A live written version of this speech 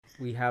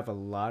We have a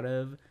lot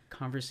of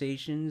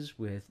conversations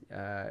with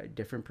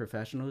different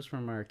professionals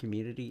from our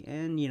community,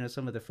 and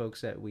some of the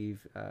folks that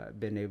we've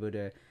been able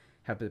to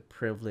have the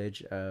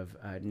privilege of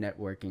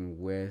networking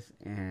with.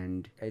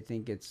 And I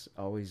think it's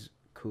always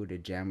cool to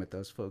jam with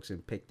those folks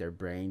and pick their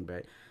brain,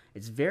 but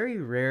it's very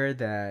rare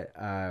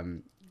that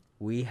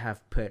we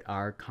have put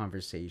our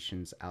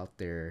conversations out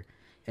there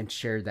and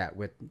shared that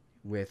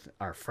with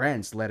our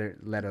friends,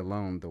 let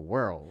alone the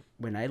world.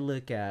 When I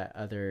look at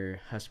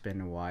other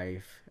husband and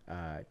wife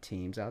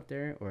teams out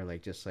there, or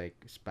like just like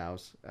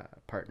spouse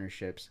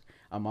partnerships,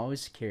 I'm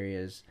always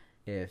curious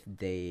if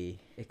they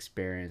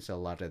experience a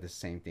lot of the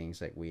same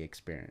things like we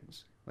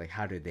experience. Like,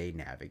 how do they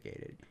navigate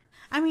it?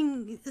 I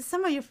mean,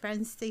 some of your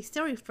friends, they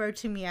still refer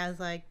to me as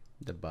like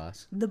The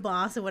boss. the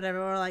boss or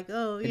whatever, or like,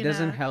 oh, It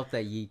doesn't help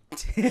that you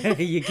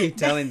you keep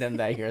telling them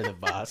that you're the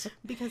boss.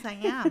 Because I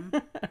am.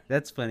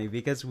 That's funny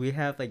because we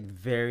have like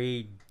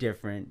very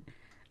different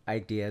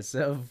ideas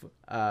of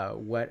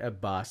what a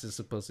boss is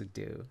supposed to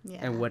do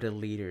and what a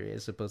leader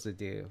is supposed to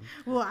do.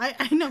 Well,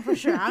 I know for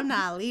sure I'm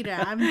not a leader.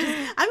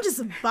 I'm just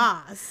a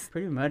boss.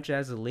 Pretty much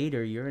as a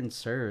leader, you're in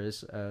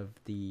service of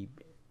the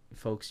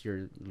folks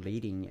you're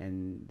leading,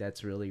 and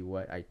that's really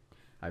what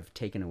I've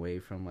taken away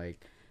from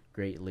like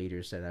great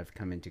leaders that I've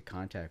come into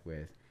contact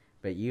with.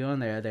 But you, on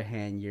the other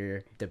hand,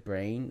 you're the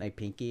brain, like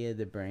Pinky of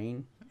the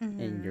brain,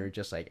 and you're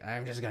just like,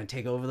 I'm just gonna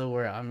take over the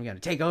world. I'm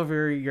gonna take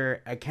over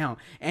your account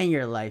and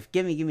your life.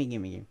 Give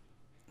me.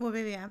 Well,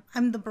 baby,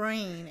 I'm the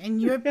brain, and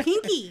you're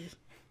Pinky.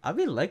 I'd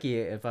be lucky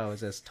if I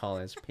was as tall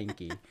as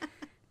Pinky.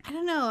 I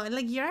don't know.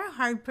 Like, you're a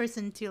hard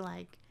person to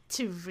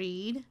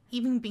read.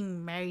 Even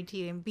being married to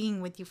you and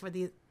being with you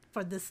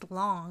for this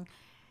long,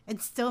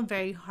 it's still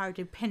very hard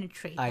to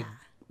penetrate that.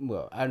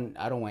 Well, I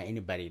don't want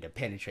anybody to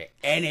penetrate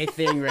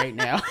anything right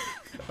now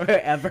or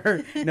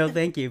ever. No,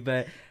 thank you.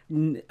 But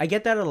I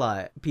get that a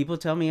lot. People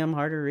tell me I'm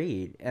hard to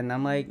read. And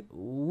I'm like,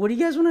 what do you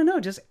guys want to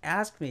know? Just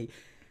ask me.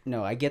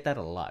 No, I get that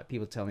a lot.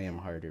 People tell me I'm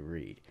hard to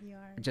read. You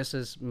are. Just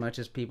as much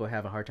as people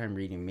have a hard time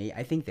reading me,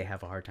 I think they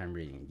have a hard time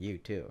reading you,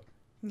 too.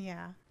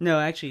 Yeah. No,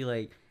 actually,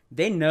 like,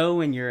 they know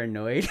when you're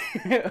annoyed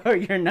or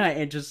you're not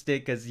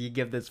interested because you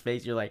give this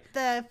face. You're like,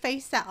 the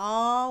face that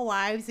all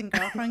wives and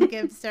girlfriend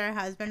gives their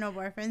husband or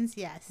boyfriends.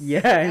 Yes.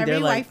 Yeah, and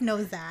every wife like,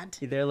 knows that.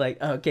 They're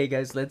like, okay,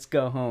 guys, let's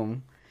go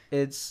home.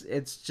 It's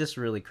just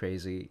really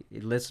crazy.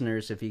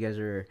 Listeners, if you guys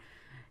are,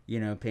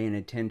 paying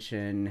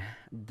attention,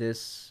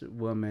 this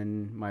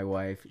woman, my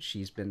wife,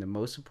 she's been the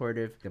most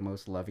supportive, the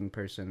most loving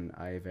person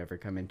I've ever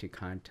come into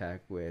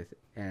contact with.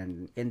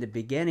 And in the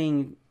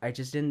beginning, I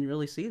just didn't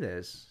really see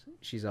this.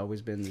 She's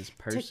always been this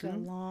person. Took a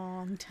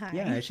long time.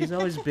 Yeah, she's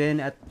always been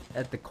at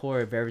the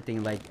core of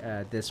everything, like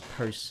this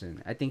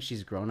person. I think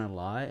she's grown a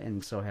lot,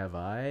 and so have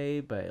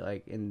I. But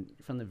like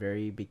from the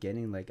very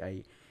beginning, like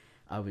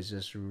I was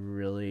just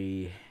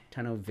really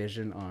tunnel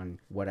vision on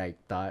what I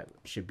thought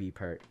should be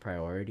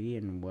priority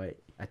and what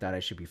I thought I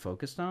should be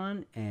focused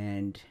on,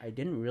 and I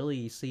didn't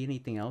really see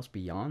anything else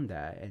beyond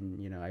that.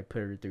 And I put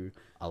her through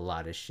a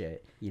lot of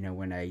shit.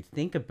 When I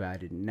think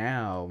about it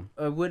now,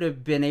 I would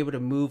have been able to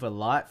move a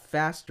lot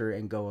faster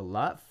and go a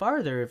lot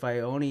farther if I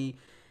only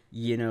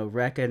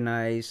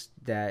recognized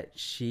that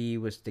she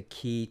was the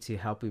key to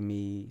helping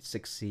me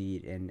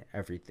succeed in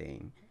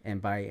everything.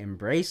 And by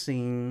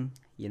embracing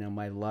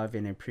my love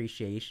and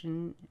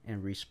appreciation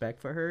and respect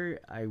for her,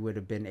 I would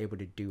have been able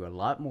to do a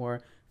lot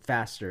more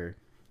faster.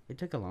 It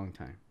took a long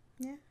time.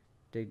 Yeah.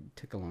 It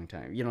took a long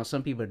time.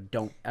 Some people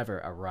don't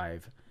ever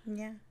arrive.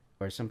 Yeah.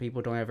 Or some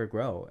people don't ever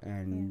grow.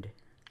 And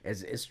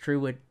it's true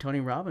what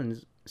Tony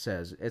Robbins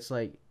says. It's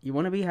like, you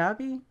want to be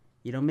happy?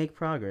 You don't make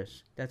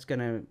progress. That's going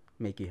to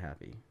make you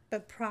happy.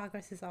 But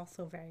progress is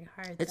also very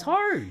hard. It's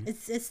hard.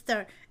 It's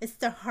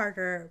the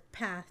harder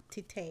path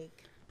to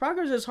take.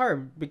 Progress is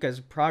hard because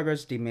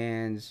progress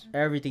demands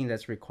everything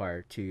that's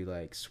required to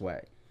like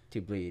sweat,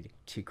 to bleed,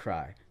 to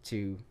cry,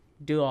 to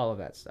do all of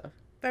that stuff.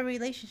 But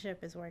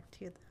relationship is work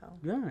too, though.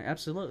 Yeah,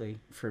 absolutely.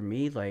 For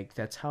me, like,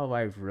 that's how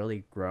I've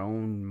really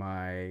grown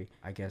my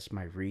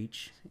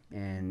reach,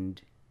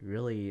 and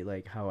really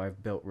like how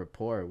I've built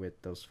rapport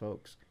with those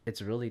folks.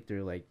 It's really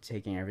through like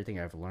taking everything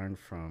I've learned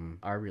from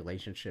our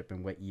relationship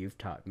and what you've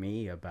taught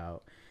me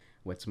about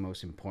what's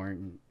most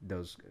important,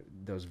 those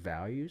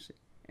values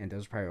and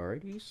those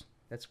priorities.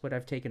 That's what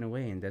I've taken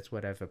away, and that's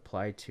what I've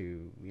applied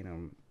to,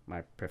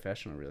 my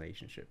professional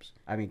relationships.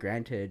 I mean,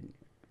 granted,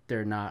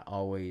 they're not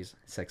always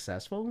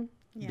successful,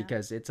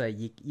 because it's like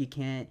you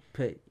can't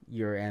put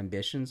your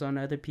ambitions on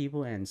other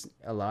people, and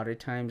a lot of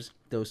times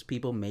those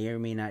people may or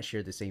may not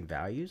share the same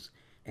values,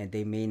 and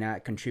they may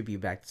not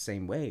contribute back the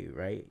same way,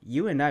 right?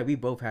 You and I, we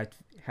both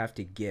have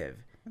to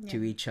give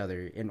to each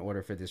other in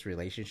order for this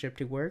relationship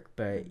to work.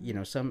 But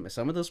some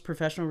of those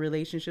professional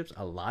relationships,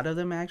 a lot of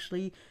them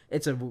actually,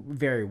 it's a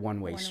very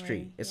one-way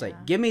street. It's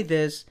like, give me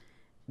this,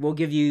 we'll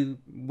give you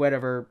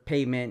whatever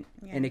payment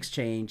in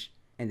exchange,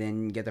 and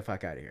then get the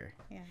fuck out of here.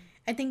 Yeah.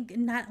 I think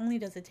not only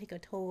does it take a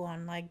toll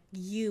on like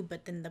you,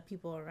 but then the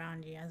people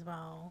around you as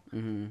well.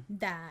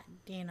 That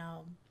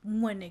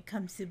when it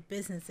comes to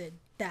business,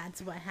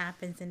 that's what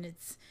happens, and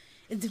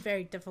it's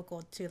very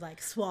difficult to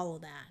like swallow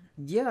that.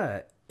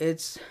 Yeah,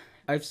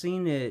 I've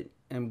seen it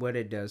and what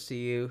it does to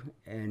you,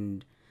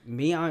 and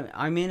me,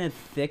 I'm in the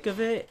thick of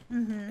it,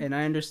 and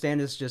I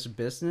understand it's just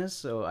business,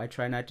 so I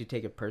try not to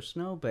take it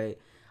personal, but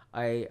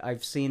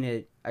I've seen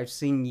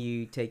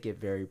you take it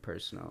very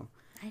personal.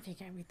 I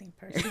take everything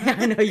personal.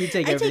 I know you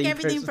take everything. I take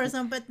everything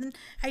personal, but then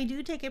I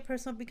do take it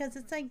personal because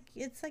it's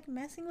like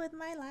messing with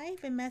my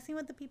life and messing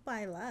with the people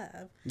I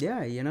love.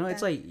 Yeah, you know,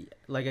 it's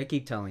like I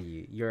keep telling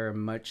you, you're a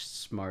much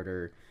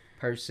smarter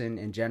person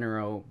in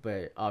general,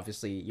 but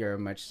obviously you're a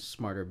much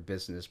smarter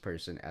business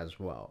person as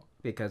well,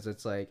 because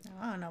it's like,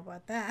 I don't know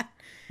about that.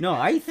 No,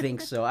 I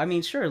think so. I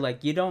mean, sure,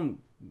 like you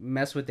don't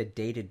mess with the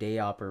day-to-day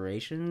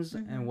operations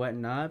and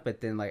whatnot, but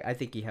then like I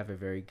think you have a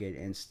very good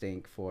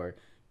instinct for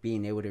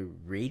being able to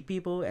read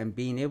people and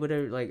being able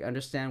to like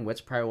understand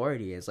what's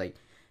priority is. Like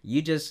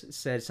you just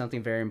said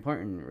something very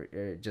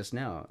important just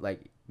now,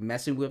 like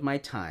messing with my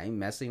time,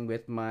 messing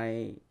with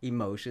my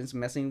emotions,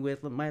 messing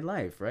with my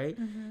life, right?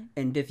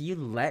 And if you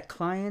let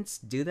clients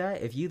do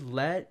that, if you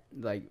let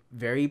like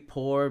very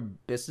poor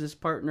business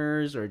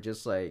partners or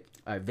just like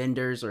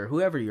vendors or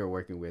whoever you're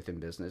working with in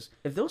business,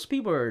 if those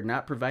people are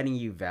not providing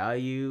you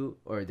value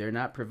or they're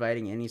not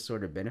providing any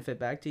sort of benefit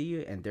back to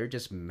you and they're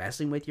just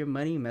messing with your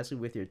money, messing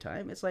with your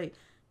time, it's like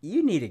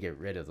you need to get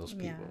rid of those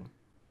people.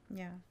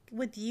 Yeah.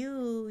 With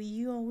you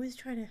always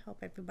try to help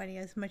everybody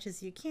as much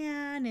as you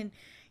can, and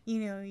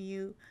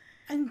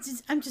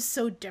I'm just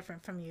so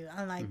different from you.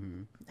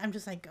 I'm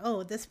just like,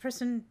 oh, this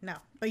person, no.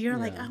 But you're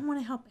like, I want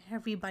to help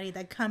everybody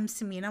that comes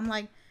to me, and I'm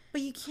like, but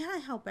you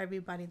can't help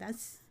everybody.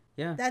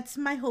 That's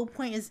my whole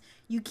point. Is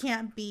you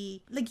can't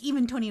be like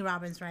even Tony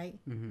Robbins, right?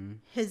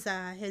 His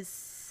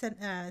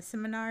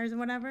seminars or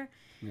whatever.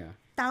 Yeah.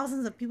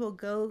 Thousands of people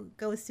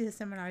goes to his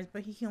seminars,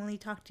 but he can only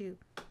talk to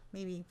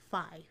maybe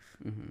 5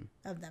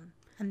 of them,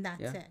 and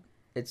that's it.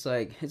 It's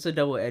like it's a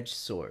double-edged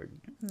sword.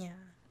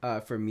 Yeah.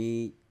 For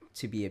me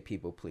to be a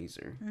people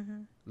pleaser.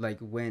 Like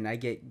when I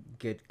get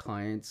good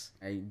clients,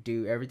 I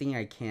do everything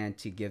I can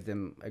to give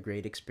them a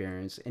great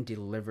experience and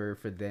deliver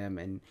for them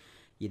and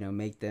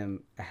make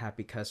them a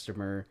happy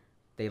customer.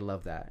 They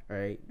love that,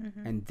 right?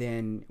 And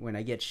then when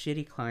I get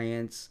shitty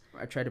clients,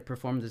 I try to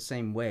perform the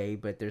same way,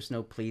 but there's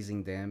no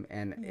pleasing them,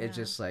 and it's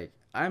just like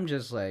I'm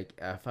just like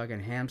a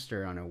fucking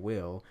hamster on a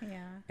wheel,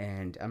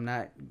 and I'm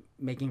not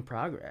making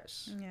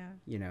progress,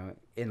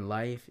 in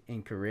life,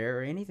 in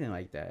career, or anything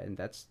like that, and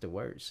that's the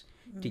worst.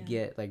 To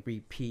get like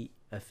repeat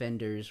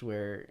offenders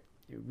where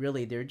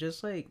really they're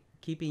just like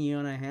keeping you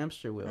on a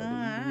hamster wheel.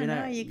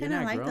 You kind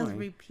of like growing. Those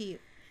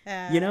repeat.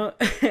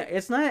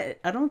 It's not,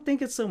 I don't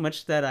think it's so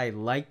much that I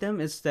like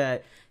them. It's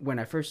that when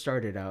I first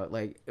started out,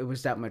 like it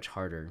was that much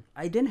harder.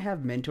 I didn't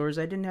have mentors.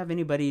 I didn't have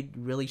anybody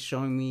really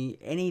showing me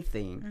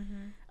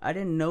anything. I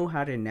didn't know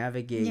how to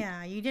navigate.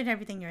 Yeah, you did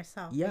everything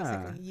yourself.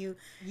 Basically.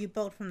 You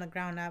built from the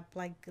ground up,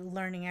 like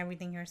learning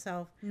everything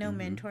yourself. No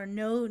mentor,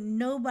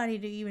 nobody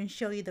to even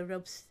show you the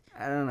ropes.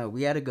 I don't know.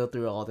 We had to go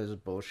through all this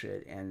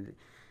bullshit, and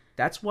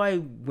that's why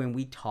when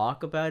we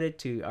talk about it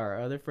to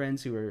our other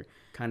friends who are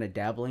kind of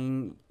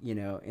dabbling,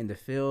 in the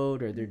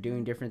field, or they're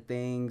doing different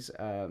things,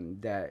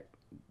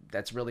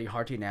 that's really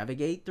hard to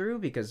navigate through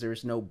because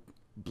there's no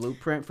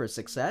blueprint for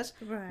success.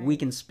 Right. We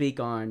can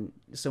speak on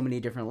so many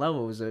different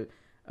levels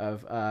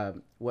of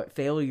what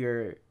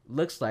failure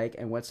looks like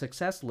and what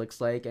success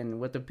looks like and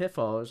what the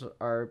pitfalls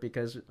are,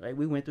 because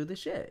we went through the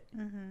shit.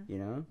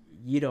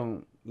 You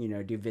don't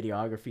do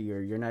videography, or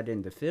you're not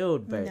in the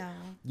field, but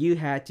you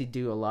had to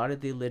do a lot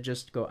of the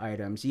logistical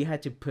items. You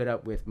had to put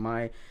up with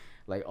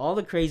all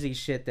the crazy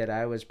shit that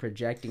I was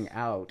projecting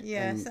out.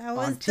 Yes, I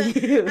was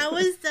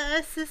the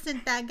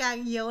assistant that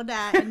got yelled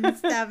at and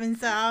stuff, and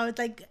so I was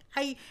like,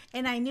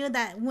 I knew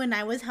that when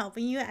I was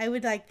helping you, I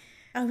would be like,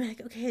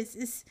 okay,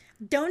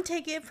 don't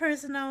take it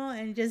personal,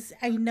 and just,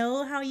 I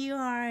know how you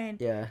are,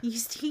 and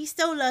he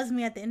still loves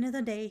me. At the end of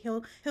the day,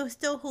 he'll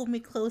still hold me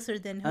closer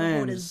than he'll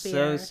hold his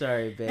bear. I'm so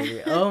sorry,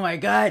 baby. Oh my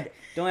God,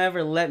 don't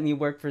ever let me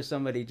work for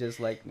somebody just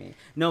like me.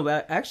 No,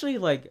 but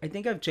actually, I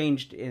think I've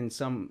changed in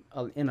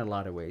a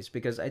lot of ways,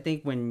 because I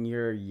think when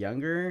you're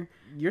younger,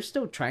 you're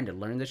still trying to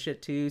learn the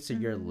shit too, so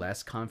you're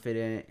less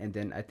confident, and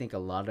then I think a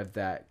lot of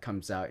that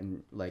comes out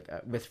in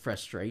with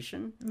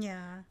frustration.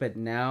 Yeah. But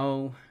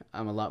now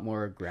I'm a lot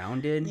more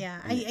grounded.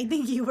 Yeah, I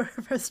think you were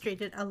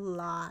frustrated a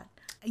lot.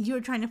 You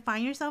were trying to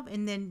find yourself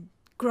and then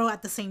grow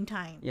at the same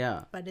time.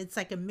 Yeah. But it's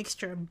like a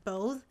mixture of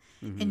both.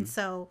 And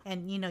so,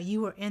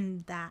 you were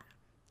in that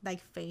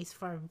phase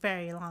for a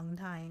very long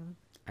time.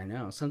 I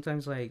know.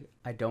 Sometimes I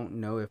don't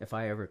know if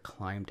I ever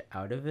climbed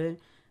out of it.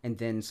 And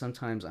then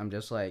sometimes I'm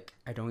just like,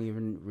 I don't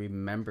even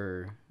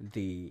remember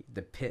the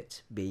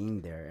pit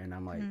being there. And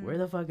I'm like, where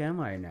the fuck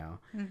am I now?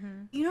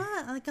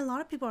 A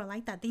lot of people are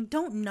like that. They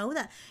don't know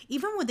that.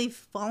 Even when they've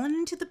fallen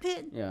into the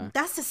pit,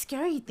 that's the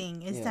scary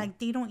thing. It's like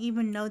they don't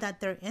even know that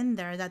they're in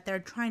there, that they're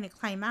trying to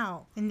climb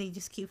out. And they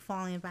just keep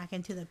falling back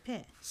into the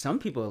pit. Some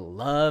people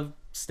love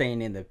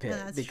staying in the pit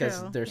That's because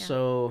true. they're Yeah.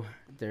 so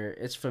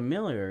it's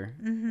familiar,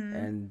 Mm-hmm.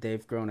 and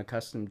they've grown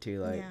accustomed to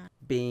like Yeah.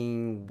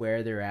 being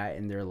where they're at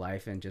in their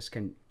life, and just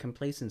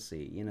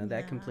complacency, that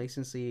Yeah.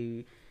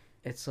 complacency,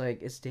 it's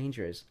like it's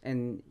dangerous.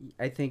 And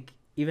I think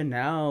even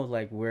now,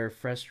 like, we're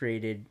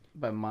frustrated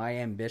by my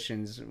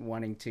ambitions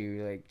wanting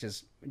to like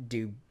just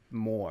do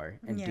more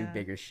and do Yeah.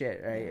 bigger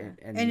shit, right? Yeah.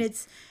 And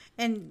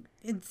And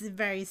it's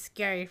very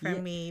scary for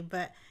yeah, me,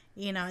 but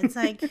it's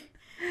like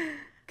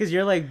because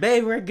you're like,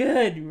 babe, we're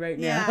good right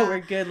now. yeah.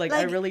 We're good. Like,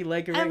 I Like really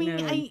like it I right mean,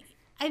 now.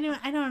 And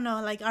I don't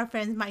know, like our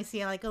friends might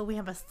say like, oh, we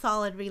have a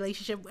solid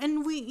relationship,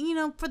 and we,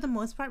 for the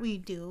most part we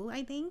do,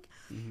 I think.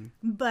 mm-hmm.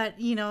 But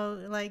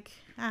like,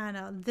 I don't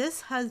know, this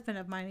husband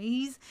of mine,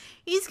 he's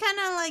kind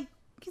of like,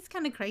 he's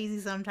kind of crazy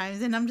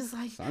sometimes, and I'm just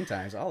like,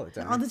 Sometimes, all the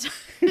time. all the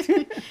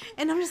time.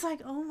 And I'm just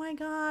like, oh my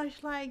gosh,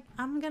 like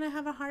I'm gonna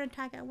have a heart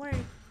attack at work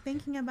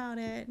thinking about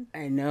it.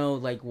 I know,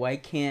 like, why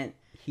can't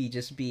he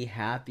just be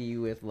happy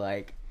with,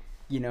 like,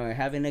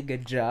 having a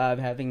good job,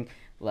 having,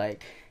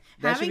 like,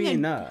 that should be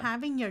enough.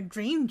 Having your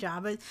dream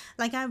job.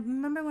 Like, I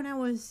remember when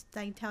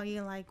I tell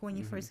you, like, when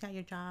you Mm-hmm. first got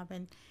your job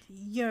and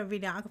you're a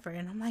videographer,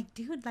 and I'm like,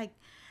 dude, like,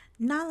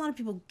 not a lot of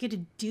people get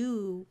to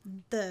do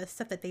the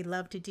stuff that they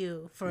love to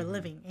do for a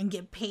living and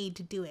get paid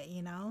to do it,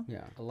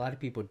 Yeah, a lot of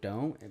people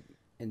don't.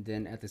 And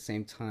then at the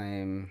same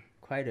time,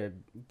 quite a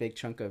big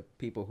chunk of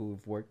people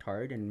who've worked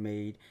hard and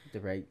made the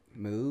right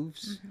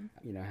moves,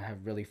 have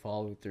really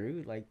followed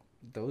through. Like,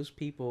 those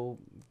people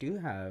do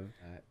have,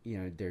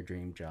 their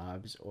dream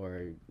jobs,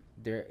 or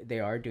they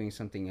are doing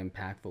something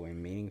impactful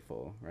and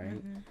meaningful,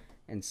 right?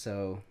 And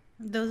so,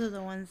 Those are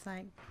the ones,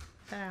 like,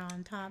 that are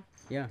on top.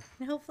 yeah.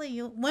 And hopefully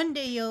one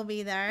day you'll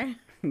be there.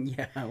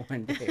 Yeah,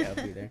 one day I'll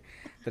be there.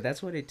 But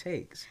that's what it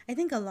takes. I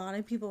think a lot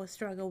of people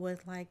struggle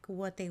with like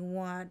what they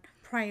want,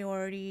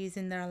 priorities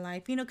in their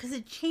life, because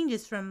it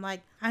changes from,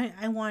 like,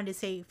 I wanted to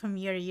say from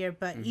year to year,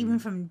 but even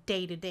from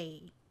day to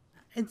day,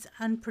 it's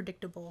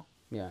unpredictable.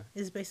 Yeah.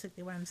 Is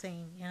basically what I'm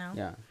saying,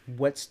 Yeah.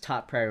 What's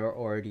top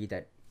priority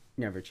that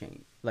never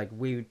changed? Like,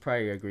 we would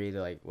probably agree to,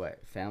 like,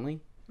 what,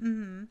 family?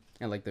 Mm-hmm.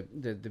 And like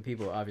the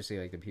people, obviously,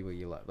 like the people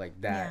you love, like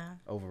that Yeah.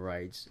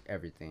 overrides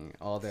everything.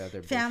 All the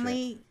other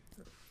Family,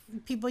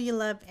 people you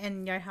love,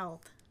 and your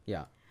health.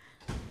 bullshit.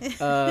 Yeah.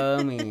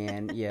 Oh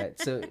man, yeah.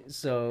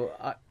 So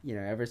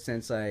ever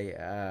since I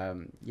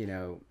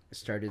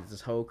started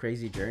this whole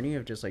crazy journey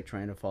of just like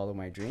trying to follow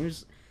my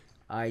dreams,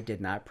 I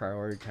did not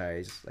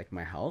prioritize like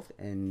my health,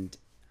 and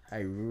I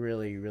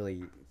really,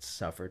 really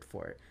suffered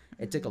for it.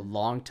 It took a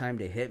long time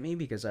to hit me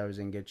because I was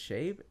in good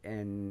shape,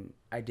 and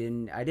I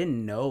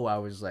didn't know I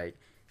was like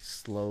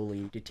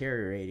slowly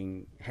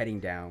deteriorating, heading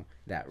down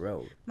that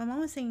road. My mom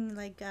was saying,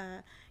 like,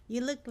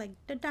 you look like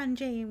the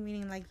danje,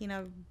 meaning like,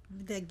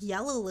 the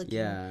yellow looking.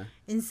 Yeah.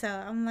 And so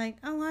I'm like,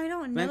 oh, I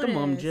don't Man, come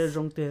on, notice.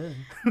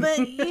 But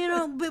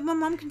but my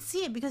mom can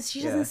see it because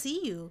she doesn't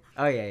see you.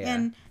 Oh yeah,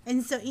 yeah.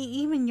 And so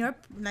even your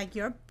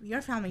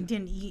family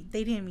didn't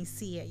even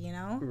see it,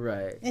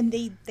 Right. and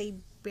they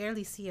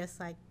barely see us,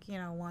 like,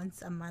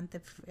 once a month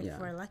if Yeah.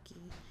 we're lucky.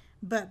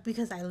 But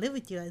because I live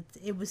with you,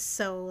 it was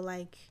so,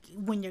 like,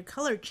 when your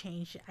color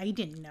changed, I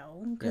didn't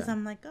know, because Yeah.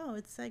 I'm like, oh,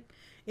 it's like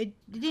it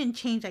didn't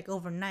change like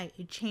overnight.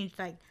 It changed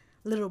like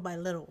little by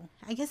little.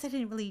 I guess I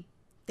didn't really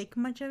think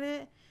much of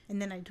it. And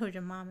then I told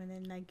your mom, and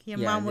then like your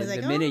mom was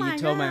like, the minute oh my you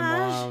told my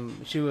gosh.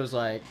 mom, she was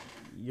like,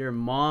 your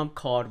mom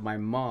called my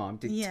mom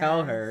to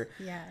tell her.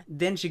 Yeah.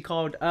 Then she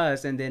called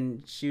us, and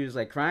then she was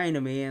like crying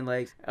to me and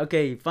like,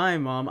 okay,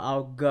 fine, mom,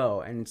 I'll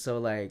go. And so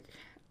like,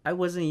 I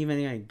wasn't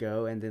even gonna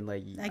go, and then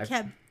like I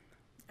kept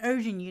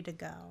urging you to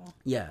go.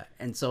 Yeah,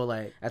 and so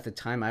like at the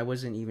time I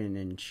wasn't even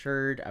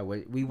insured.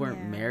 We weren't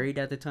Yeah. married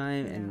at the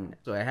time, and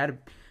so I had to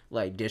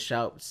like dish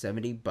out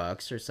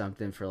 $70 or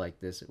something for like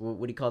this.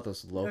 What do you call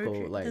those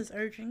local Those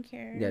urgent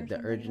care? Yeah, or the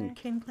something urgent- like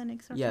that? Kin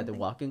clinics or yeah, something? the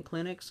walk-in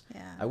clinics.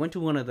 Yeah. I went to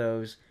one of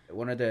those.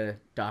 One of the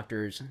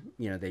doctors,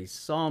 they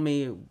saw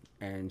me,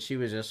 and she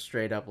was just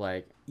straight up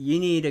like, you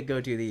need to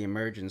go to the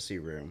emergency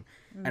room.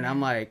 And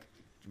I'm like,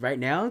 right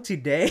now,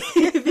 today?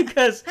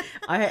 Because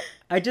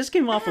I just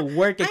came off of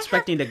work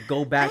expecting to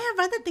go back. I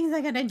have other things I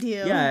gotta do.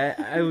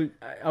 Yeah,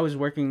 I was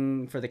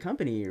working for the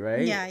company,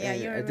 right? Yeah,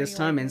 you were at this already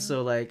time. working. And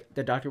so like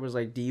the doctor was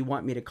like, do you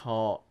want me to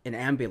call an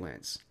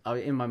ambulance?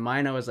 In my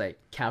mind I was like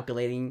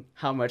calculating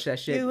how much that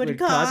shit It would would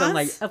cost. I'm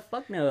like, cost. oh,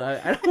 fuck no,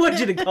 I don't want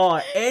you to call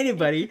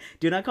anybody.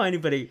 Do not call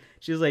anybody.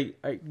 She was like,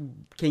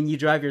 can you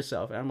drive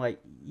yourself? And I'm like,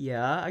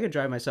 yeah, I could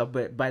drive myself.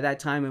 But by that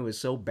time it was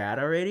so bad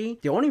already.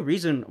 The only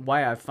reason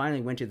why I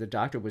finally went to the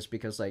doctor was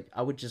because like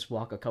I would just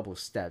walk a couple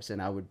steps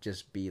and I would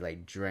just be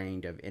like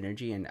drained of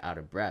energy and out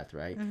of breath,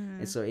 right?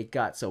 And so it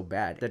got so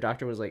bad. The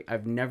doctor was like,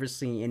 I've never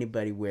seen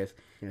anybody with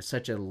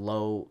such a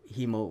low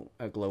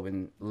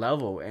hemoglobin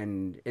level,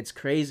 and it's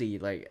crazy.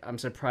 Like, I'm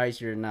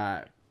surprised you're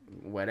not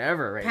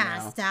whatever right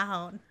Passed now.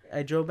 out.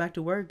 I drove back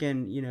to work,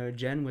 and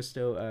Jen was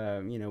still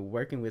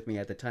working with me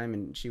at the time,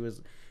 and she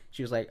was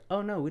like,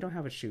 oh no, we don't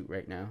have a shoot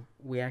right now,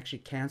 we actually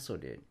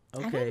canceled it. I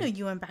didn't know Okay.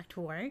 you went back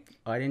to work.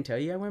 Oh, I didn't tell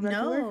you I went back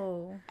to work?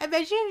 No. I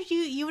bet you if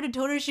you would have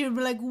told her, she would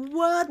be like,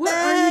 what the What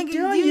are heck? you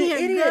doing, you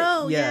idiot?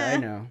 Go. Yeah, I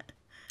know.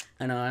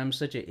 I know, I'm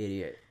such an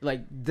idiot.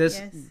 Like, this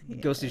Yes,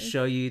 goes to yes.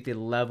 show you the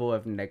level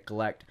of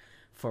neglect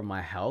for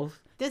my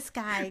health. This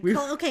guy. We-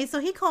 Okay, so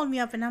he called me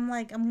up and I'm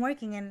like, I'm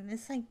working and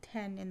it's like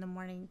 10 in the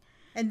morning.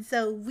 And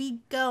so we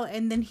go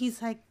and then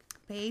he's like,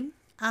 babe,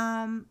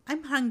 I'm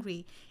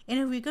hungry. And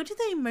if we go to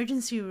the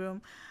emergency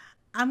room,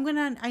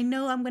 I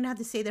know I'm gonna have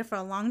to stay there for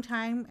a long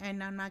time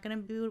and I'm not gonna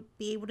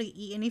be able to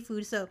eat any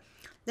food. So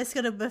let's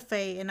go to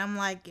buffet. And I'm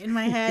like, in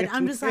my head,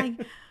 I'm just like,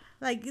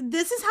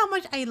 this is how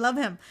much I love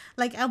him.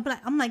 Like,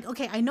 I'm like,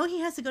 okay, I know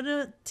he has to go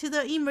to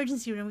the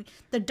emergency room.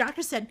 The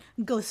doctor said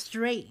go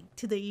straight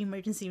to the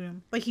emergency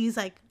room, but he's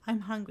like,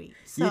 I'm hungry.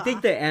 So You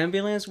think the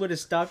ambulance would have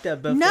stopped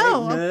at buffet?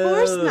 No, of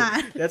course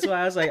not. That's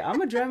why I was like, I'm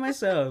gonna drive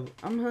myself.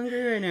 I'm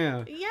hungry right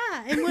now.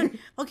 yeah,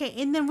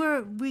 and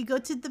then we go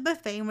to the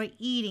buffet and we're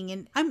eating,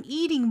 and I'm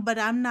eating, but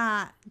I'm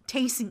not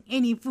tasting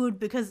any food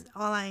because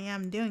all I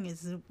am doing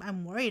is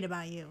I'm worried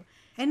about you.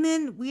 And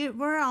then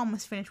we're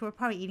almost finished. We're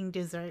probably eating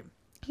dessert.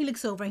 He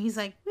looks over and he's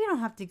like, we don't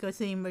have to go to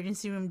the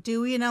emergency room,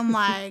 do we? And I'm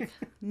like,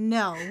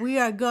 no, we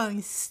are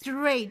going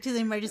straight to the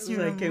emergency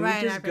room. Like, can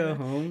right we just after go that."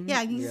 home?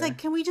 Yeah, he's like,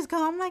 can we just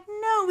go? I'm like,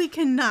 no, we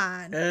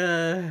cannot.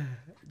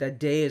 That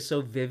day is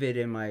so vivid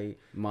in my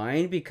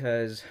mind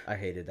because I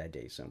hated that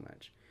day so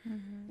much.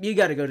 Mm-hmm. You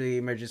got to go to the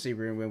emergency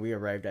room when we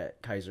arrived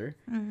at Kaiser,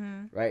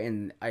 right?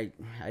 And I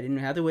didn't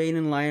have to wait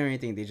in line or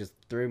anything. They just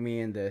threw me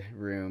in the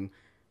room.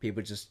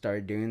 People just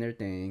started doing their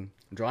thing,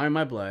 drawing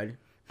my blood.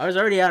 I was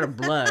already out of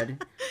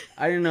blood.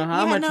 I didn't know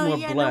how much more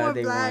blood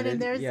they wanted.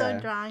 And they're still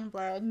drawing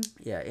blood.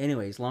 Yeah.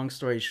 Anyways, long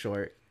story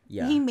short,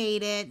 yeah. He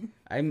made it.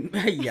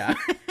 Yeah.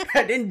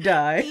 I didn't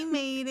die. He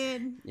made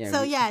it. Yeah,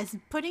 so yes,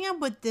 putting up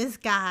with this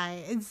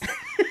guy, it's.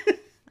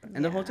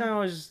 And the whole time I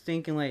was just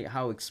thinking like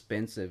how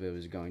expensive it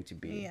was going to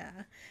be. Yeah,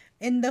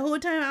 and the whole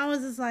time I was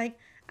just like,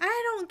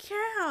 I don't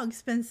care how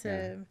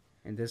expensive.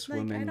 Yeah. And this like,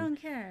 woman, I don't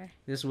care.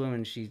 This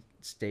woman, she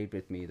stayed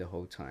with me the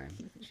whole time.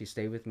 She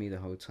stayed with me the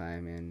whole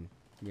time, and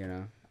you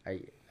know,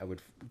 I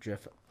would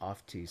drift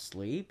off to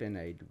sleep, and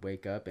I'd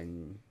wake up,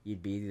 and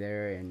you'd be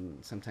there,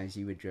 and sometimes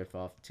you would drift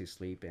off to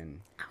sleep, and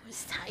I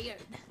was tired.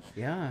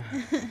 yeah,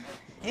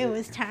 it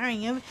was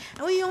tiring. And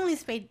we only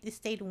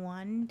stayed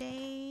one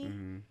day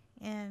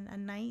and a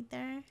night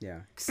there. yeah.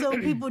 So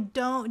people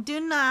do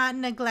not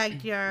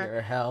neglect your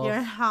health.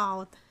 Your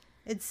health.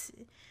 It's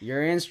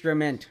Your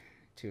instrument.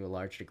 To a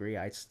large degree,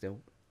 I still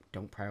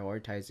don't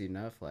prioritize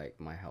enough like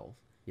my health.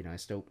 You know, I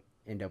still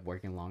end up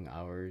working long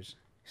hours.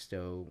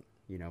 Still,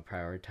 you know,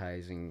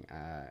 prioritizing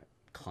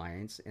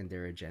clients and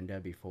their agenda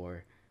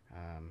before,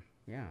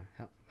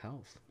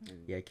 health.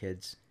 Yeah,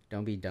 kids,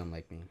 don't be dumb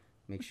like me.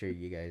 Make sure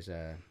you guys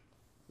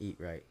eat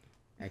right,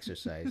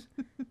 exercise,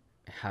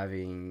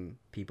 having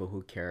people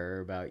who care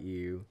about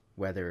you,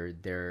 whether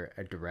they're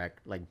a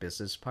direct like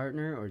business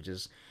partner or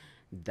just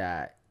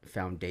that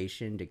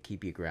foundation to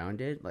keep you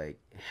grounded. Like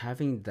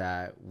having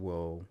that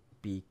will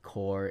be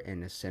core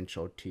and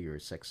essential to your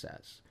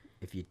success.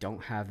 If you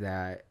don't have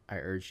that, I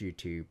urge you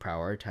to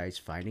prioritize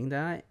finding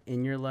that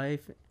in your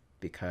life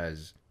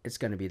because it's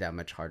going to be that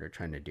much harder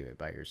trying to do it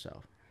by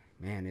yourself.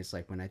 Man, it's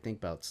like when I think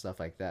about stuff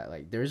like that,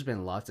 like there's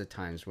been lots of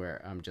times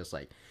where I'm just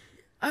like,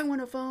 I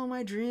want to follow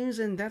my dreams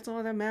and that's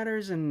all that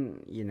matters.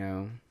 And, you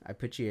know, I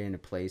put you in a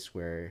place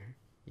where,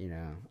 you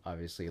know,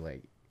 obviously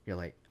like, you're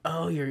like,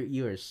 oh,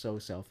 you are so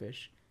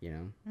selfish, you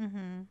know?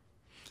 Mm-hmm.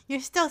 You're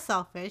still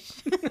selfish.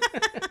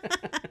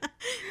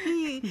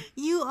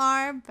 you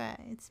are, but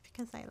it's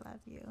because I love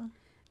you.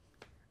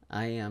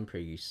 I am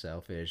pretty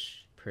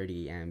selfish,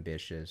 pretty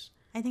ambitious.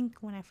 I think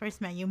when I first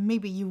met you,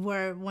 maybe you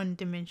were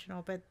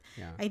one-dimensional, but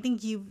Yeah. I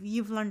think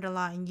you've learned a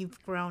lot and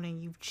you've grown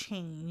and you've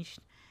changed,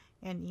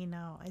 and you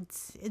know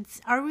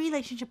it's our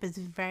relationship is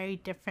very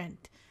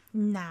different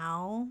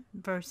now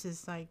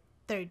versus like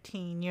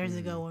 13 years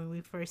ago when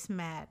we first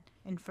met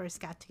and first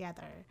got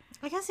together.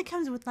 I guess it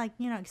comes with like,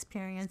 you know,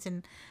 experience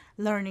and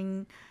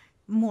learning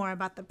more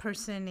about the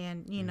person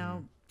and, you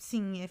know,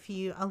 seeing if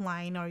you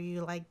align or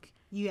you like,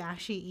 you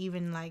actually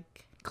even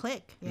like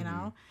click, you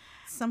know.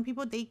 Some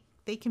people, they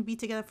can be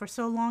together for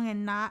so long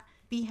and not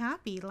be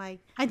happy. Like,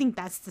 I think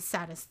that's the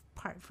saddest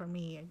part for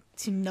me,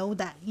 to know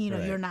that, you know,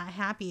 Right. you're not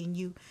happy and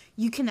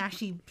you can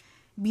actually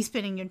be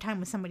spending your time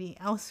with somebody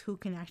else who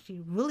can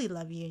actually really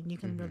love you and you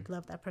can really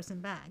love that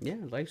person back. Yeah,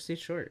 life's too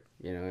short.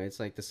 You know, it's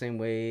like the same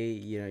way,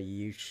 you know,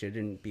 you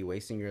shouldn't be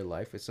wasting your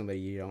life with somebody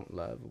you don't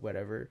love,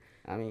 whatever.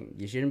 I mean,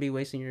 you shouldn't be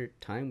wasting your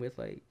time with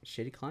like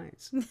shitty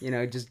clients. You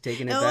know, just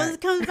taking it It back. always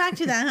comes back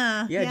to that,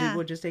 huh?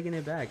 Yeah, just taking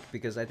it back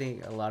because I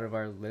think a lot of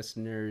our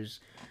listeners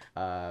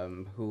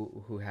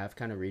who have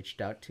kind of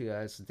reached out to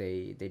us,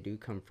 they do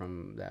come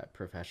from that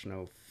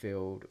professional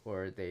field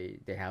or they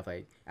have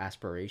like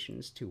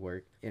aspirations to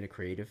work in a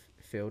creative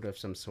field of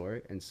some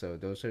sort, and so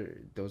those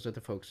are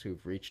the folks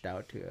who've reached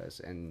out to us.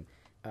 And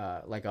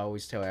like I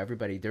always tell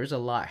everybody, there's a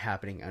lot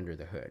happening under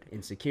the hood: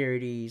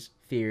 insecurities,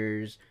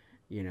 fears,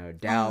 you know,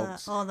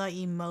 doubts, all the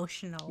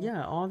emotional.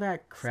 yeah, all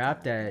that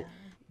crap that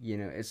you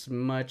know, it's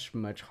much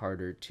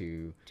harder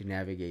to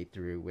navigate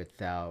through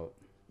without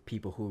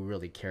people who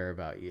really care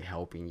about you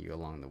helping you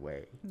along the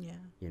way. Yeah.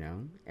 You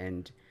know,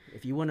 and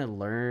if you want to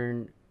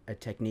learn a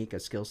technique, a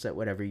skill set,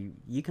 whatever,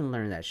 you can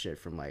learn that shit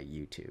from like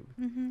YouTube.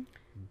 Mm-hmm.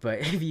 But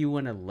if you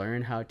want to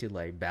learn how to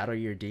like battle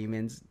your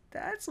demons,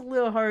 that's a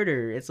little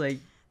harder. It's like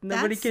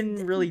nobody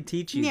can really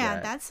teach you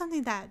that. That's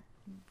something that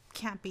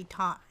can't be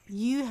taught.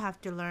 You have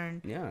to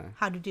learn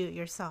how to do it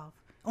yourself.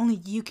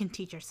 Only you can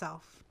teach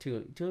yourself.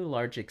 To a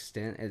large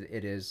extent,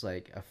 it is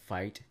like a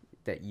fight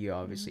that you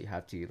obviously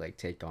have to like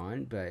take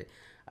on. But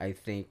I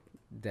think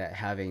that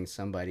having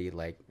somebody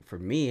like, for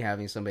me,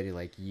 having somebody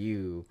like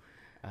you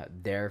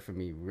there for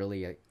me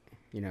really,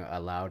 you know,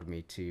 allowed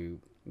me to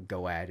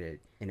go at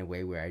it in a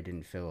way where I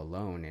didn't feel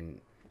alone,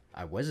 and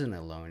I wasn't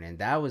alone, and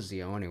that was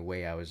the only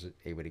way I was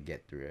able to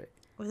get through it.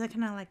 Was that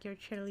kind of like your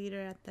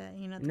cheerleader at the,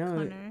 you know, the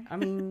corner? I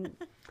mean,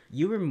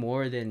 you were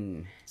more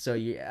than, so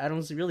I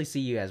don't really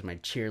see you as my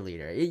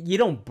cheerleader. You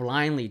don't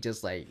blindly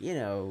just like, you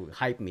know,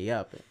 hype me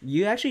up.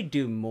 You actually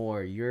do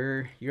more.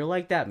 You're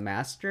like that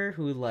master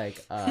who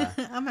like,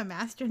 I'm a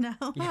master now.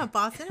 I'm a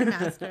boss and a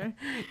master.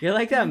 You're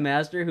like that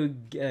master who,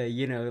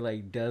 you know,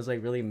 like does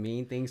like really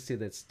mean things to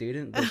the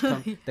student,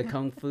 the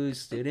kung fu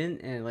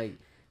student, and like,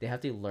 they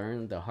have to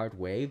learn the hard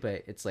way,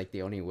 but it's like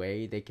the only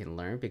way they can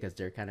learn because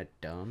they're kind of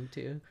dumb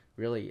too.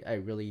 Really, I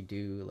really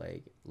do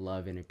like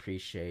love and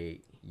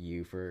appreciate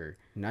you for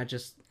not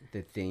just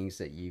the things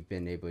that you've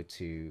been able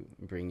to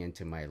bring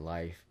into my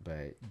life,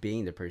 but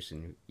being the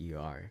person you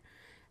are.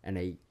 And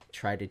I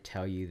try to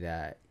tell you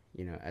that,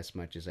 you know, as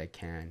much as I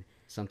can.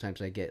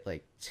 Sometimes I get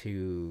like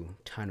too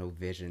tunnel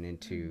vision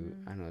into,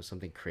 I don't know,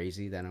 something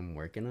crazy that I'm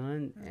working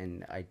on,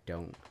 and I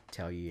don't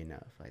tell you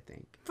enough, I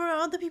think. For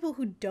all the people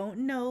who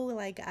don't know,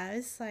 like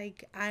us,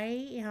 like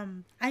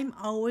I'm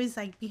always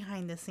like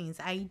behind the scenes.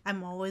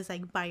 I'm always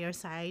like by your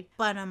side,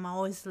 but I'm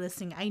always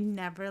listening. I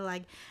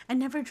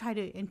never try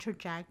to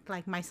interject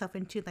like myself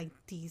into like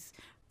these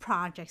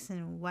projects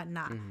and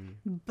whatnot.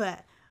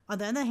 But on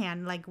the other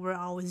hand, like we're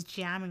always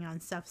jamming on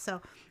stuff, so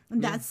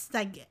that's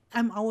like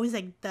I'm always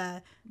like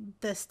the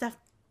stuff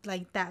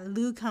like that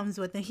Lou comes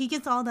with, and he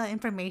gets all the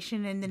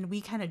information, and then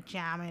we kind of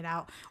jam it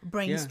out,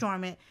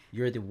 brainstorm it.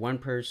 You're the one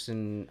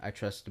person I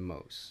trust the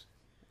most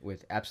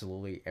with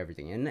absolutely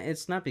everything, and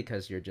it's not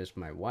because you're just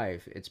my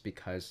wife, it's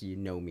because you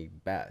know me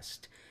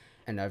best.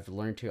 And I've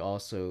learned to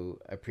also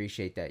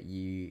appreciate that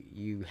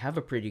you have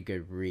a pretty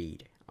good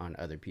read on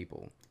other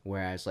people.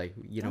 Whereas, like,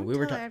 you know, Don't we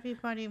were tell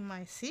everybody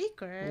my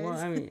secrets. Well,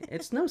 I mean,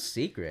 it's no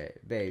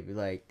secret, babe.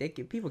 Like,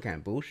 people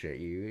can't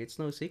bullshit you. It's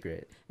no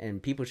secret, and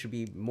people should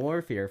be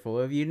more fearful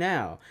of you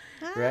now,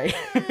 right?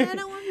 I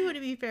don't want people to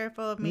be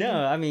fearful of me.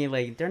 No, I mean,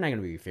 like, they're not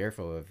gonna be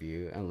fearful of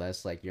you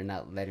unless, like, you're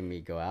not letting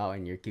me go out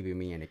and you're keeping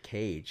me in a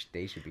cage.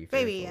 They should be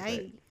fearful.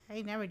 Baby,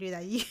 I never do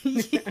that.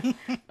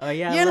 Oh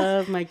yeah, I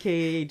love my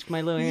cage,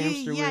 my little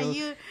hamster wheel.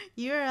 Yeah,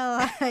 you're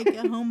like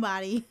a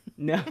homebody.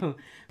 No,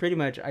 pretty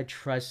much I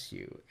trust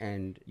you,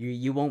 and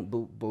you won't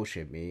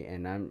bullshit me,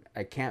 and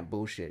I can't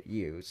bullshit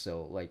you.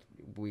 So like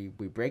we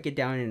break it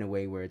down in a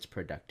way where it's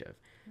productive.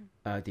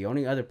 The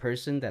only other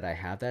person that I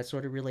have that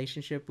sort of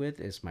relationship with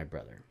is my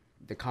brother.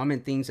 The common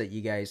things that you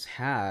guys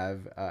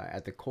have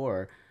at the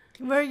core.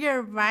 We're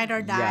your ride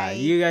or die. Yeah,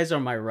 you guys are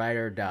my ride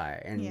or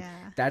die, and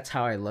that's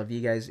how I love you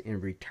guys in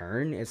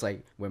return. It's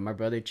like when my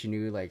brother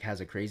Chinu like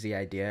has a crazy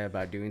idea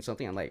about doing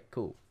something, I'm like,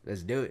 cool,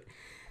 let's do it.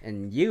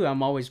 And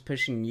I'm always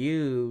pushing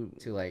you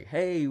to like,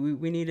 hey,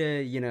 we need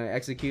to, you know,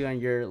 execute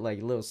on your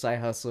like little side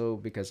hustle,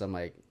 because I'm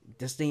like,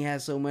 this thing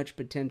has so much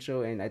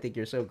potential, and I think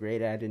you're so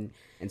great at it.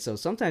 And so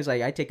sometimes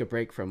like I take a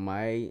break from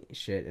my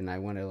shit, and I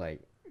want to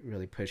like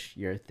really push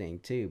your thing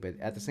too, but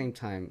at the same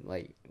time,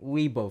 like,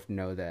 we both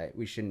know that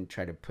we shouldn't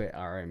try to put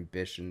our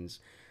ambitions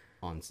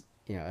on,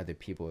 you know, other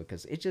people,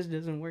 because it just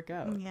doesn't work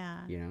out.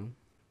 You know,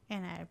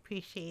 and I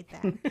appreciate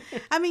that.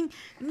 I mean,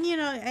 you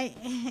know, I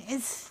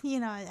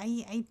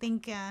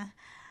think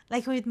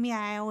like with me,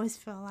 I always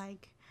feel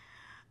like,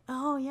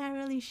 oh yeah, I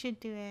really should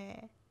do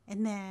it,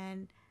 and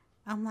then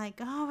I'm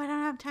like, oh, I don't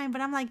have time, but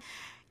I'm like,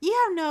 you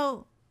have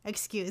no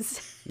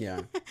excuse.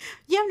 Yeah.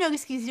 You have no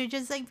excuse. You're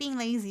just like being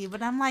lazy.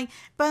 But I'm like,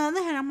 but on the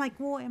other hand, I'm like,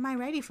 well, am I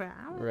ready for it?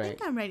 I don't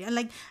think I'm ready.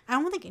 Like, I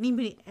don't think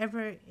anybody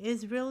ever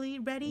is really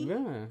ready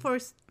for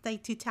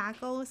like to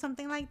tackle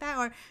something like that,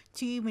 or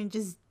to even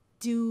just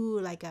do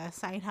like a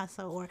side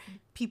hustle, or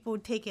people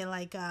take it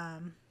like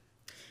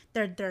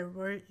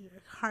they're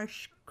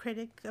harsh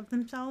critic of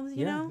themselves,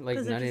 you know, like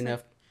not enough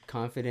like,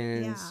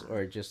 confidence,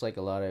 or just like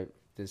a lot of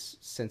this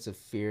sense of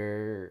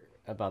fear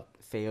about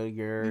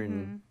failure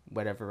and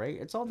whatever, right?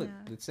 It's all the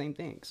same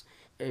things.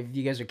 If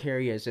you guys are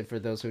curious, and for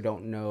those who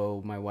don't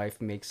know, my wife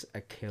makes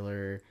a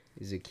killer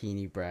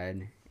zucchini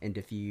bread, and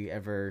if you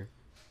ever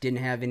didn't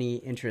have any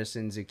interest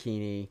in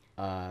zucchini,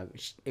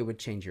 it would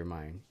change your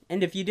mind.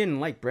 And if you didn't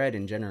like bread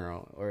in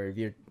general, or if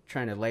you're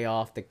trying to lay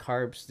off the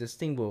carbs, this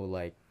thing will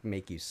like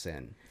make you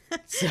sin.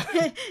 So,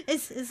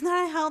 it's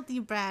not a healthy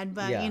bread,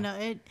 but you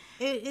know,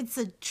 it's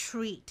a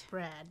treat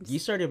bread. You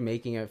started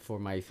making it for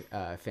my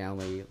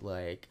family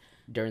like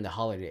during the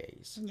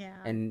holidays. Yeah.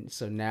 And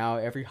so now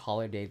every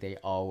holiday they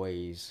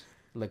always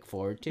look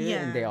forward to it,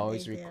 and they Yeah,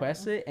 always they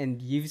request do. it.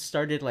 And you've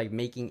started like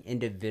making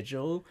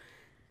individual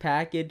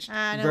packaged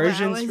I know what I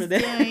versions for was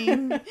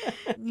them.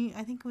 doing.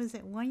 I think was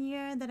it 1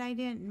 year that I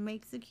didn't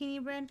make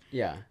zucchini bread,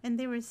 Yeah. and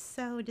they were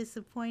so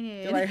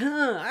disappointed. They're like,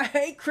 I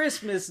hate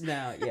Christmas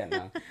now. Yeah,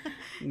 no.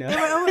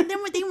 No.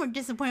 They were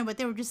disappointed, but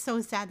they were just so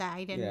sad that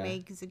I didn't Yeah.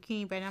 make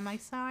zucchini bread. I'm like,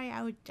 sorry,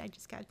 I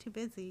just got too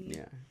busy.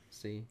 Yeah.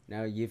 See,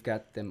 now you've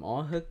got them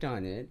all hooked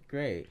on it.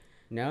 Great.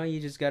 Now you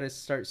just got to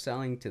start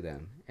selling to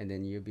them, and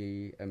then you'll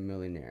be a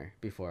millionaire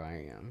before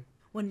I am.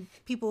 When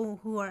people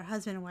who are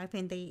husband and wife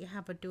and they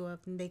have a duo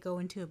and they go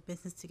into a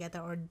business together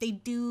or they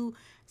do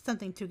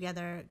something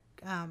together,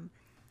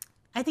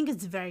 I think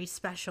it's very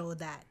special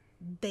that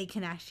they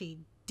can actually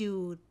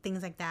do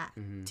things like that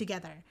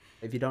together.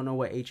 If you don't know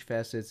what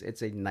H-Fest is,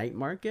 it's a night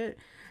market.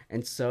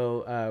 And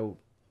so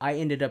I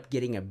ended up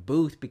getting a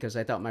booth because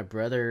I thought my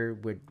brother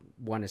would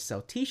want to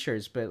sell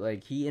t-shirts, but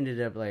like he ended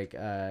up like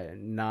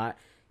not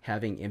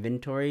having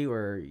inventory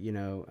or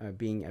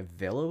being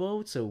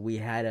available, so we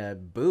had a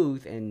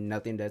booth and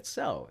nothing to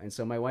sell. And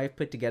so my wife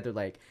put together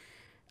like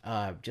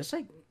just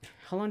like,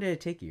 how long did it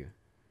take you?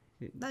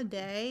 A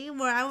day.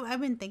 Well, I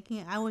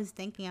was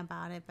thinking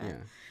about it, but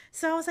Yeah.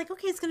 so I was like,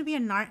 okay, it's gonna be a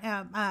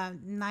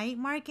night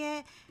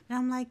market, and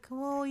I'm like,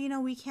 well,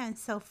 we can't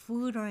sell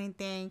food or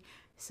anything.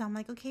 So I'm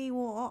like, okay,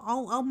 well,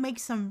 I'll make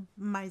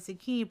my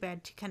zucchini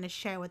bread to kind of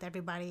share with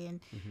everybody, and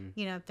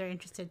if they're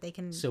interested, they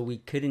can. So we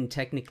couldn't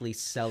technically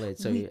sell it.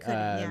 So We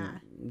couldn't, yeah.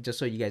 just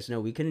so you guys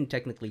know, we couldn't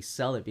technically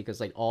sell it because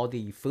like all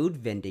the food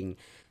vending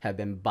have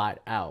been bought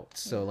out.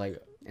 So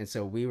and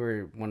so we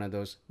were one of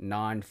those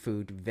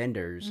non-food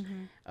vendors.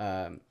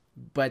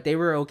 But they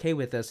were okay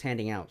with us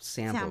handing out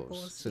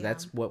samples. So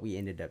that's what we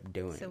ended up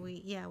doing. So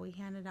we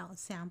handed out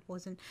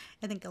samples, and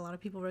I think a lot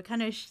of people were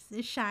kind of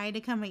shy to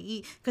come and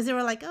eat because they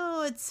were like,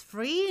 "Oh, it's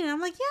free," and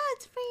I'm like, "Yeah,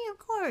 it's free, of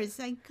course.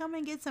 Like, come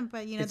and get some."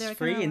 But it's they're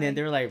free, and then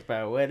they're like,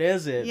 "But what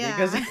is it?" Yeah,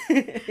 Because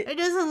it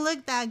doesn't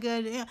look that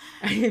good. Yeah.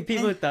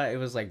 people thought it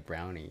was like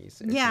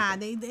brownies. Yeah,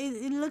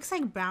 it looks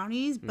like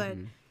brownies, but.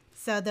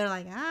 So they're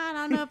like, I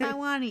don't know if I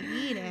want to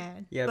eat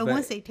it. Yeah, but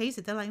once they taste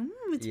it, they're like,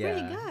 it's pretty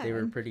good. They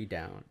were pretty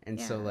down.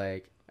 And so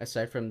like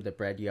aside from the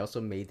bread, you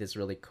also made this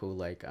really cool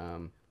like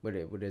what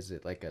is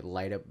it, like a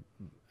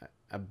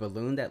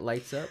balloon that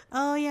lights up?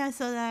 Oh yeah,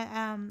 so that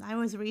I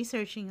was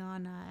researching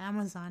on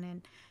Amazon,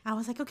 and I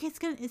was like, okay,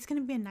 it's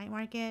gonna be a night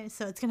market,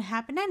 so it's gonna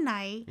happen at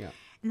night. Yeah.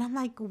 And I'm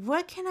like,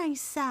 what can I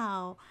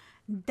sell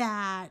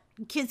that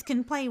kids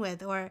can play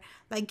with, or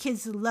like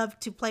kids love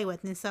to play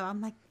with? And so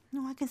I'm like,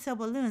 no, I can sell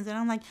balloons. And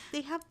I'm like,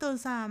 they have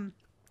those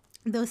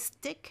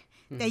stick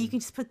that you can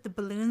just put the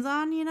balloons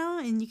on,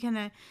 and you kind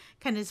of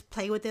just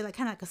play with it, like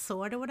kind of like a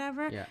sword or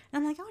whatever. Yeah.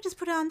 And I'm like, I'll just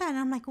put it on that. And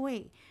I'm like,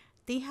 wait,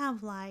 they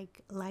have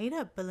like light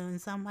up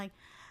balloons. So I'm like,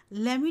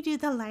 let me do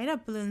the light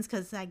up balloons,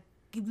 because like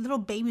little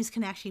babies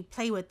can actually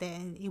play with it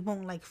and it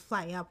won't like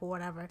fly up or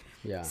whatever.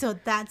 Yeah. So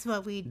that's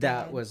what we did.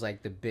 That was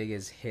like the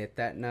biggest hit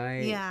that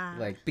night. Yeah.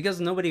 Like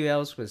because nobody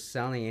else was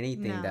selling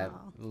anything that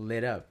No.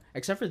 lit up.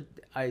 Except for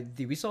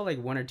we saw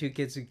like one or two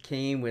kids who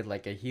came with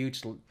like a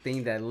huge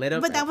thing that lit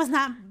up. But that was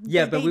not.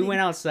 Yeah, but we went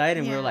outside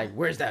and we were Yeah. like,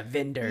 "Where's that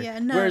vendor? Yeah,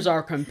 no. Where's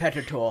our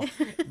competitor?"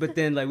 But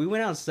then like we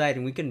went outside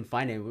and we couldn't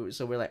find it.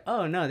 So we're like,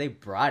 "Oh no, they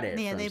brought it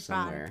Yeah, from they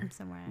somewhere." brought it from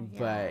somewhere. Yeah.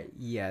 But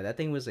yeah, that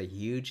thing was a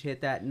huge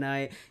hit that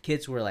night.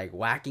 Kids were like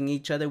whacking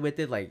each other with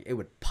it. Like it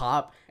would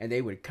pop and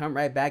they would come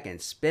right back and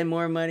spend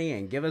more money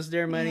and give us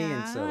their money.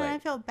 Yeah, And so I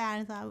like, felt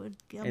bad, so I would.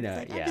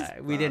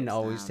 we didn't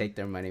always take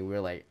their money. We were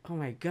like, "Oh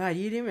my God,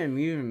 you didn't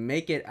even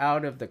make it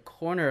out of the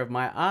corner of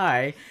my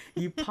eye.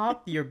 You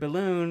popped your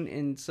balloon."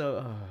 And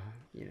so,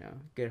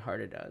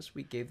 good-hearted us.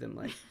 We gave them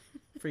like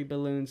free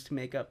balloons to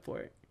make up for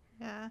it.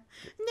 Yeah, and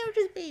they were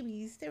just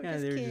babies. They were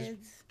just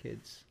kids. Just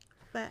kids.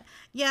 But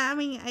yeah, I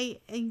mean,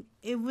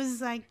 it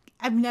was like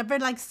I've never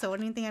like sold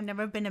anything. I've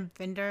never been a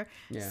vendor,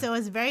 Yeah. so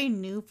it's very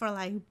new for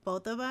like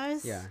both of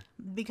us. Yeah.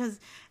 Because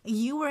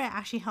you were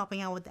actually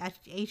helping out with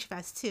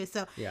HFest too,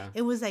 so Yeah.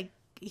 it was like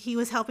he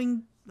was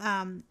helping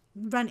run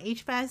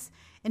HFest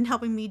and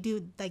helping me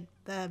do like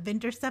the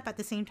vendor stuff at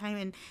the same time.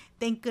 And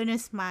thank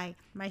goodness my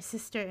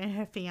sister and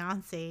her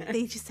fiance,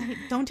 they just said,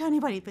 don't tell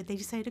anybody, but they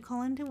decided to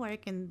call into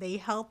work and they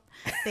helped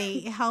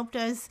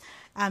us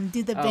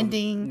do the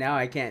vending. Now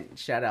I can't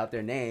shout out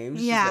their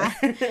names. Yeah.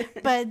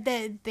 But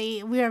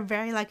we are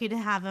very lucky to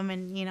have them,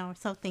 and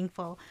so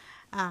thankful.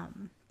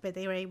 But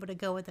they were able to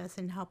go with us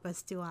and help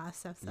us do our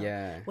stuff. So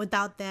Yeah.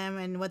 without them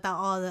and without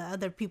all the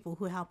other people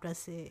who helped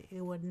us, it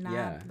would not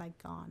have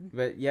like gone.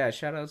 But yeah,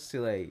 shout outs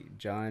to like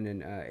John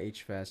and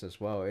HFast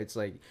as well. It's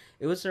like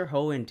it was their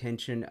whole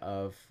intention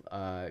of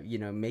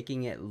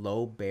making it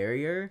low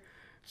barrier.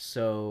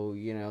 So,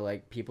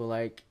 like people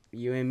like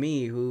you and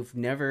me who've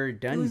never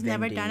done Who's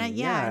vending, never done it,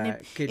 yeah.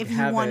 And if you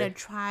have want to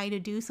try to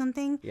do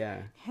something,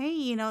 yeah.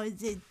 hey,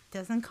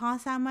 doesn't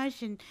cost that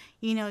much, and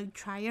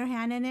try your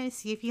hand in it,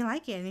 see if you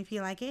like it, and if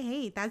you like it,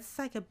 hey, that's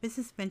like a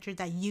business venture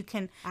that you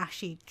can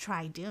actually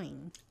try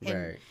doing, and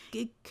Right.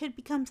 it could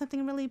become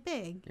something really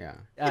big. Yeah.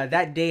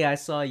 That day I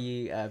saw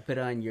you put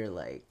on your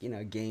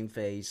game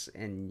face,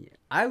 and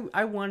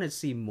I want to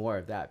see more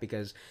of that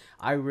because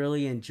I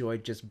really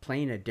enjoyed just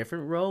playing a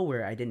different role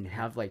where I didn't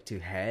have to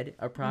head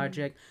a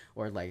project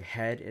or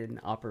head an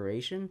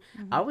operation.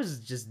 I was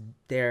just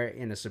there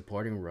in a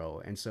supporting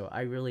role, and so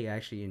I really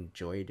actually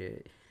enjoyed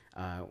it.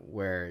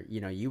 Where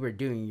you were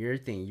doing your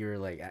thing, you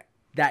were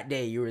that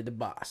day you were the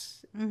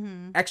boss,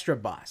 extra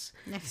boss,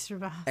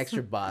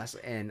 extra boss,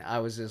 and I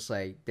was just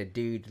the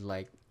dude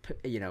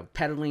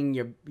peddling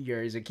your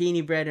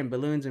zucchini bread and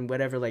balloons and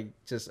whatever,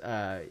 just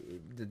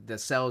the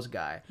sales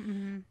guy.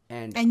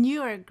 And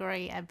you are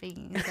great at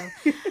being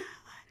so.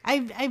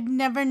 I've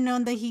never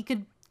known that he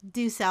could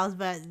do sales,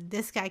 but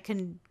this guy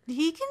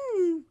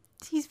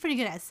he's pretty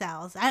good at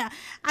sales. I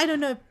don't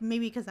know if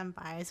maybe because I'm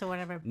biased or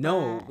whatever.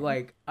 No,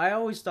 I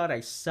always thought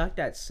I sucked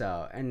at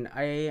sales, and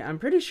I'm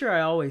pretty sure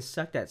I always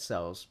sucked at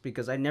sales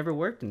because I never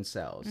worked in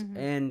sales.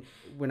 And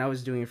when I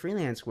was doing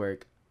freelance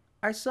work,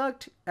 I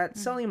sucked at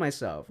selling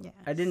myself. Yes.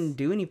 I didn't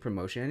do any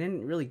promotion. I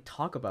didn't really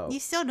talk about. You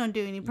still don't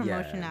do any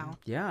promotion now.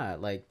 Yeah,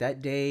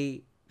 that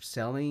day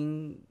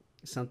selling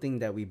something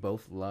that we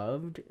both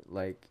loved,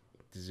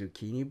 the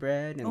zucchini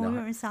bread, and we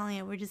weren't selling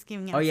it. We're just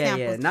giving out samples.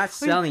 Yeah, not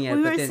selling it.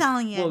 We were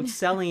selling it. Well,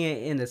 selling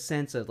it in the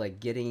sense of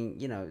getting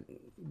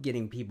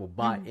people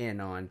bought in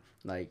on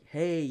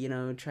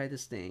hey, try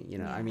this thing.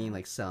 Yeah. I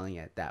mean selling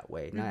it that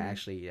way, not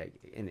actually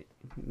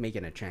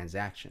making a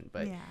transaction,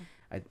 but. Yeah.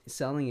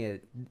 Selling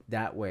it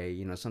that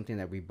way, something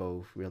that we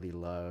both really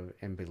love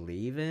and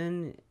believe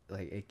in,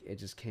 it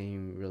just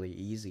came really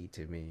easy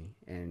to me,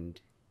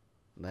 and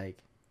I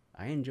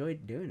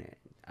enjoyed doing it.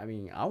 I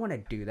mean, I want to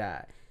do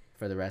that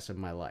for the rest of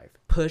my life.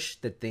 Push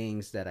the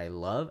things that I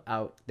love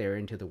out there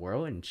into the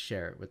world and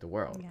share it with the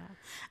world. Yeah,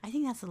 I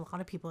think that's a lot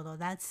of people though.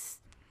 That's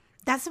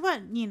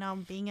what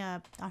being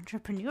a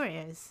entrepreneur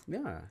is.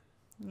 Yeah.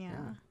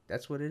 Yeah.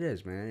 That's what it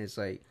is, man. It's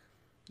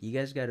you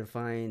guys got to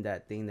find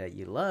that thing that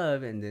you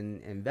love and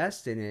then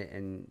invest in it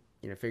and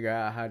figure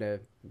out how to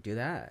do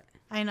that.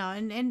 I know,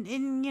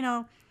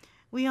 and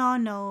we all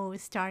know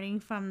starting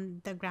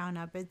from the ground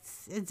up,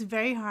 it's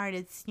very hard.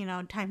 It's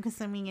time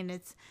consuming, and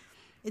it's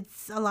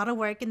a lot of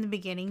work in the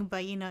beginning.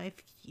 But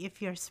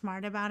if you're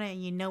smart about it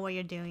and you know what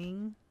you're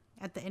doing,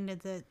 at the end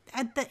of the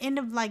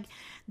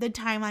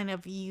timeline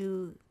of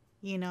you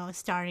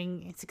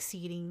starting and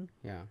succeeding,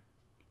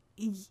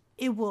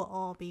 it will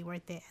all be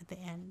worth it at the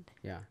end.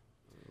 Yeah.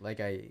 Like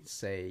I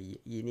say,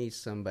 you need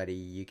somebody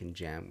you can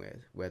jam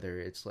with, whether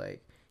it's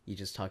you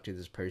just talk to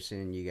this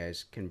person, you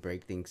guys can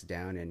break things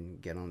down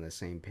and get on the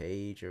same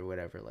page or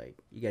whatever.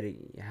 You got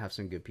to have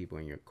some good people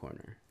in your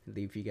corner.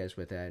 Leave you guys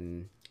with that.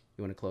 And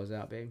you want to close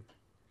out, babe?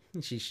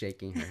 She's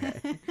shaking her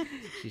head.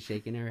 She's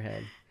shaking her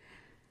head.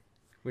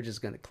 We're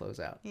just going to close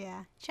out.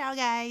 Yeah. Ciao,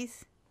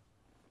 guys.